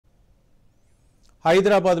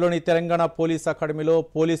హైదరాబాద్లోని తెలంగాణ పోలీస్ అకాడమీలో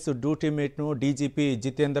police duty మీట్ను DGP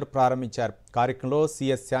Jitender ప్రారంభించారు. కార్యక్రమంలో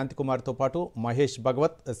సీఎస్ శాంతికుమార్తో పాటు మహేష్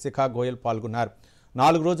భగవత్, శిఖా గోయల్ పాల్గొన్నారు.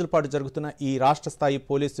 4 రోజుల పాటు జరుగుతున్న ఈ రాష్ట్ర స్థాయి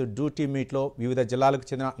పోలీసు డ్యూటీ మీట్లో వివిధ జిల్లాలకు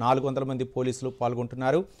చెందిన 400 మంది పోలీసులు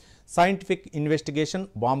పాల్గొంటున్నారు. Scientific investigation,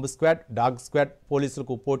 bomb squad, dog squad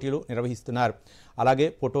పోలీసులకు పోటీలు నిర్వహిస్తున్నారు. అలాగే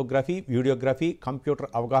ఫోటోగ్రఫీ, వీడియోగ్రఫీ,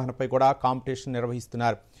 కంప్యూటర్ అవగాహనపై కూడా కాంపిటీషన్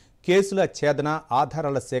నిర్వహిస్తున్నారు. కేసుల ఛేదన,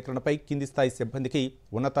 ఆధారాల సేకరణపై కింది స్థాయి సిబ్బందికి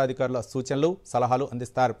ఉన్నతాధికారుల సూచనలు, సలహాలు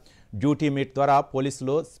అందిస్తారు. డ్యూటీ మీట్ ద్వారా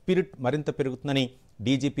పోలీసులో స్పిరిట్ మరింత పెరుగుతుందని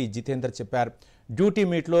డీజీపీ జితేందర్ చెప్పారు. డ్యూటీ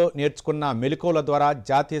మీట్లో నేర్చుకున్న మెలకువల ద్వారా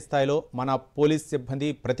జాతీయ స్థాయిలో మన పోలీస్ సిబ్బంది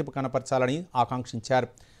ప్రతిభ కనపరచాలని ఆకాంక్షించారు.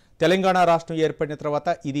 తెలంగాణ రాష్ట్రం ఏర్పడిన తర్వాత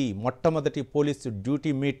ఇది మొట్టమొదటి పోలీసు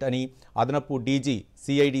డ్యూటీ మీట్ అని అదనపు డీజీ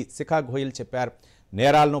సిఐడి శిఖా గోయల్ చెప్పారు.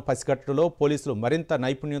 నేరాలను పసిగట్టడంలో పోలీసులు మరింత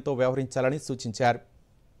నైపుణ్యంతో వ్యవహరించాలని సూచించారు.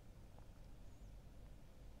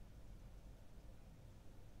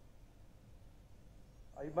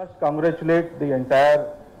 I must congratulate the entire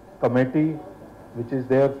committee which is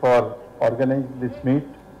there for organizing this meet,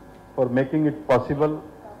 for making it possible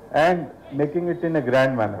and making it in a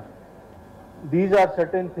grand manner. These are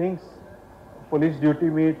certain things, police duty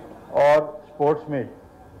meet or sports meet,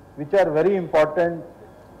 which are very important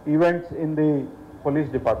events in the police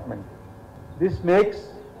department. This makes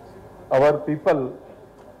our people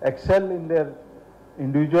excel in their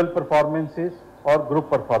individual performances or group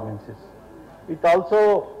performances. It also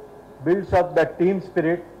builds up the team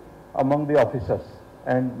spirit among the officers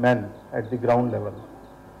and men at the ground level.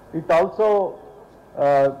 It also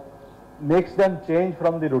makes them change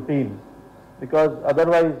from the routine, because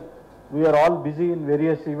otherwise we are all busy in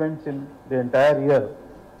various events in the entire year.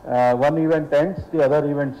 One event ends, the other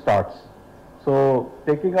event starts. So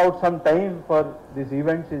taking out some time for these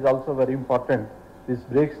events is also very important. This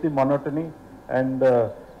breaks the monotony and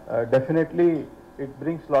definitely it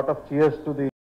brings lot of cheers to the